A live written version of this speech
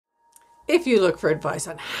If you look for advice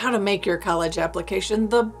on how to make your college application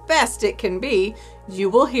the best it can be, you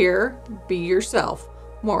will hear "be yourself"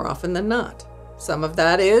 more often than not. Some of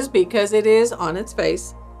that is because it is, on its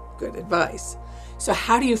face, good advice. So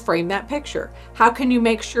how do you frame that picture? How can you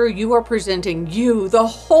make sure you are presenting you, the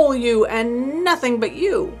whole you, and nothing but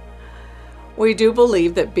you? We do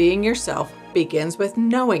believe that being yourself begins with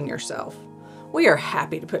knowing yourself. We are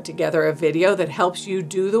happy to put together a video that helps you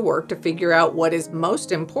do the work to figure out what is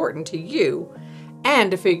most important to you and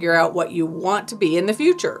to figure out what you want to be in the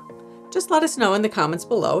future. Just let us know in the comments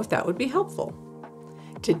below if that would be helpful.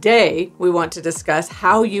 Today, we want to discuss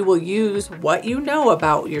how you will use what you know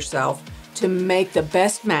about yourself to make the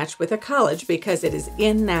best match with a college, because it is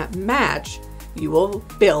in that match you will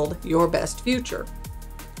build your best future.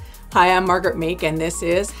 Hi, I'm Margaret Meek, and this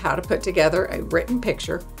is how to put together a written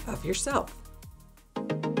picture of yourself.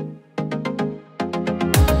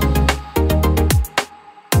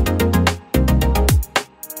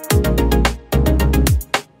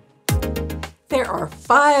 There are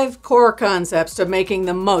 5 core concepts to making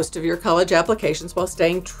the most of your college applications while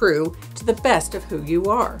staying true to the best of who you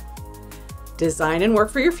are. Design and work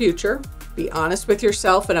for your future. Be honest with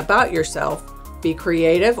yourself and about yourself. Be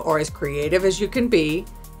creative, or as creative as you can be.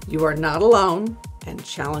 You are not alone, and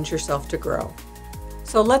challenge yourself to grow.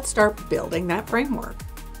 So let's start building that framework.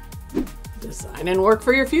 Design and work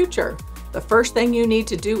for your future. The first thing you need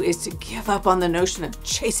to do is to give up on the notion of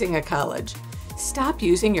chasing a college. Stop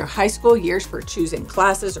using your high school years for choosing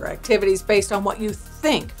classes or activities based on what you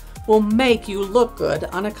think will make you look good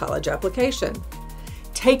on a college application.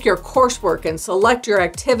 Take your coursework and select your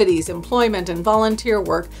activities, employment, and volunteer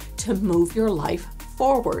work to move your life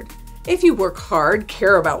forward. If you work hard,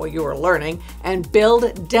 care about what you are learning, and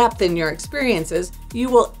build depth in your experiences, you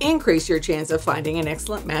will increase your chance of finding an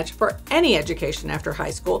excellent match for any education after high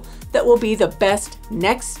school that will be the best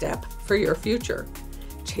next step for your future.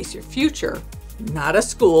 Chase your future, not a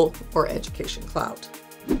school or education clout.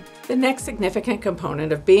 The next significant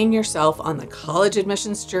component of being yourself on the college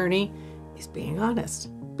admissions journey is being honest.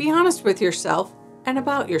 Be honest with yourself and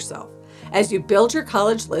about yourself. As you build your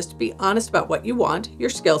college list, be honest about what you want, your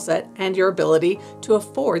skill set, and your ability to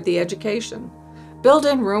afford the education. Build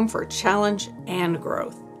in room for challenge and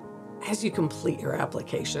growth. As you complete your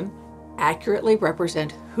application, accurately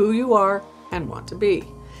represent who you are and want to be.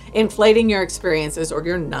 Inflating your experiences or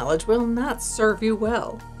your knowledge will not serve you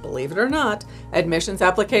well. Believe it or not, admissions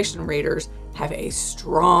application readers have a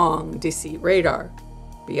strong deceit radar.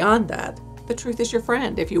 Beyond that, the truth is your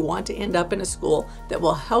friend if you want to end up in a school that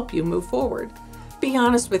will help you move forward. Be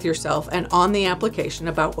honest with yourself and on the application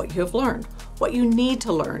about what you have learned, what you need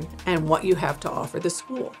to learn, and what you have to offer the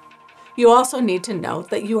school. You also need to know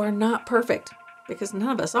that you are not perfect, because none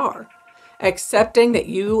of us are. Accepting that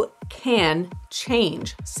you can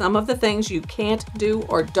change some of the things you can't do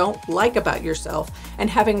or don't like about yourself, and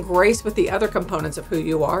having grace with the other components of who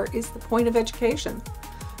you are, is the point of education.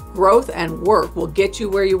 Growth and work will get you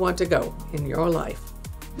where you want to go in your life.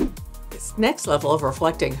 This next level of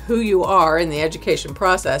reflecting who you are in the education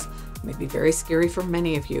process may be very scary for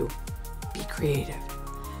many of you. Be creative.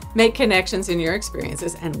 Make connections in your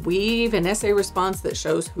experiences and weave an essay response that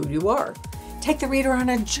shows who you are. Take the reader on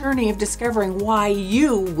a journey of discovering why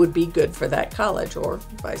you would be good for that college, or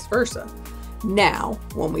vice versa. Now,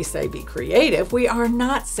 when we say be creative, we are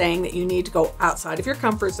not saying that you need to go outside of your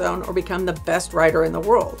comfort zone or become the best writer in the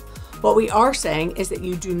world. What we are saying is that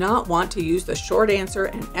you do not want to use the short answer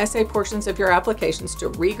and essay portions of your applications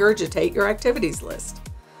to regurgitate your activities list.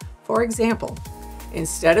 For example,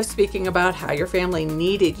 instead of speaking about how your family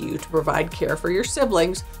needed you to provide care for your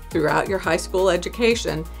siblings throughout your high school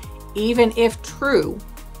education, even if true,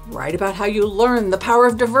 write about how you learned the power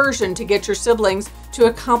of diversion to get your siblings to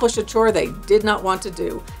accomplish a chore they did not want to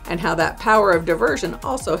do, and how that power of diversion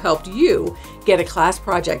also helped you get a class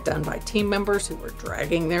project done by team members who were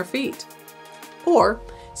dragging their feet. Or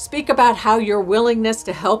speak about how your willingness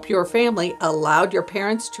to help your family allowed your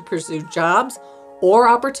parents to pursue jobs or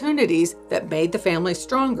opportunities that made the family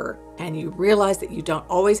stronger, and you realize that you don't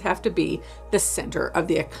always have to be the center of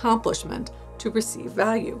the accomplishment to receive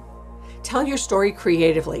value. Tell your story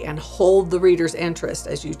creatively and hold the reader's interest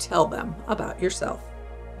as you tell them about yourself.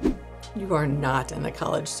 You are not in the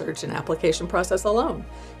college search and application process alone.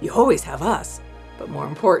 You always have us, but more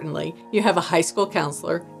importantly, you have a high school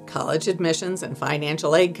counselor, college admissions and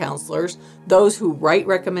financial aid counselors, those who write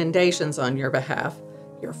recommendations on your behalf,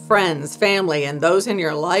 your friends, family, and those in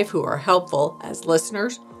your life who are helpful as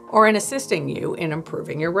listeners or in assisting you in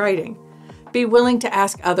improving your writing. Be willing to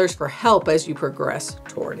ask others for help as you progress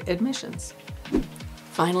toward admissions.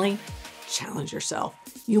 Finally, challenge yourself.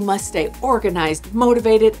 You must stay organized,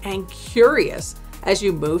 motivated, and curious as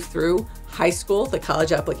you move through high school, the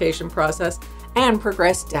college application process, and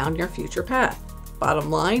progress down your future path. Bottom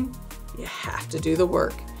line, you have to do the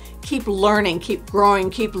work. Keep learning, keep growing,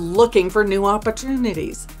 keep looking for new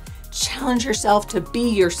opportunities. Challenge yourself to be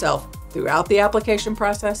yourself throughout the application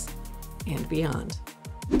process and beyond.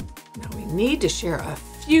 Now we need to share a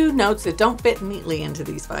few notes that don't fit neatly into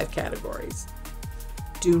these 5 categories.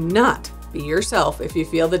 Do not be yourself if you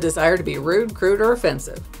feel the desire to be rude, crude, or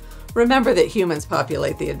offensive. Remember that humans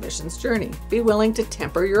populate the admissions journey. Be willing to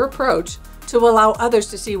temper your approach to allow others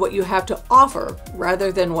to see what you have to offer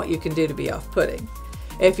rather than what you can do to be off-putting.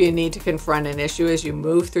 If you need to confront an issue as you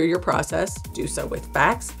move through your process, do so with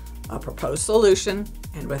facts, a proposed solution,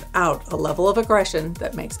 and without a level of aggression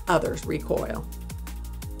that makes others recoil.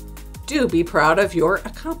 Do be proud of your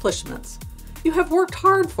accomplishments. You have worked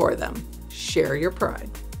hard for them. Share your pride.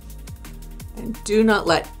 And do not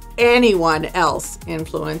let anyone else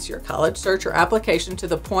influence your college search or application to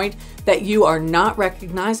the point that you are not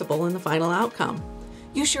recognizable in the final outcome.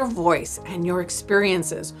 Use your voice and your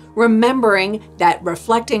experiences, remembering that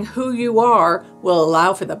reflecting who you are will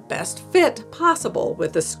allow for the best fit possible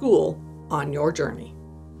with the school on your journey.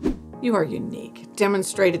 You are unique.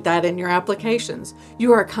 Demonstrated that in your applications.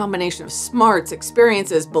 You are a combination of smarts,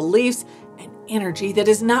 experiences, beliefs, and energy that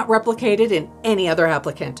is not replicated in any other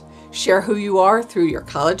applicant. Share who you are through your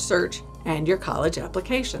college search and your college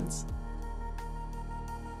applications.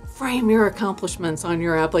 Frame your accomplishments on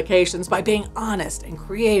your applications by being honest and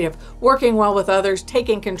creative, working well with others,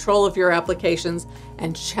 taking control of your applications,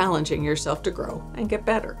 and challenging yourself to grow and get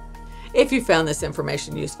better. If you found this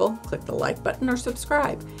information useful, click the like button or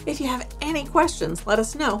subscribe. If you have any questions, let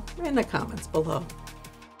us know in the comments below.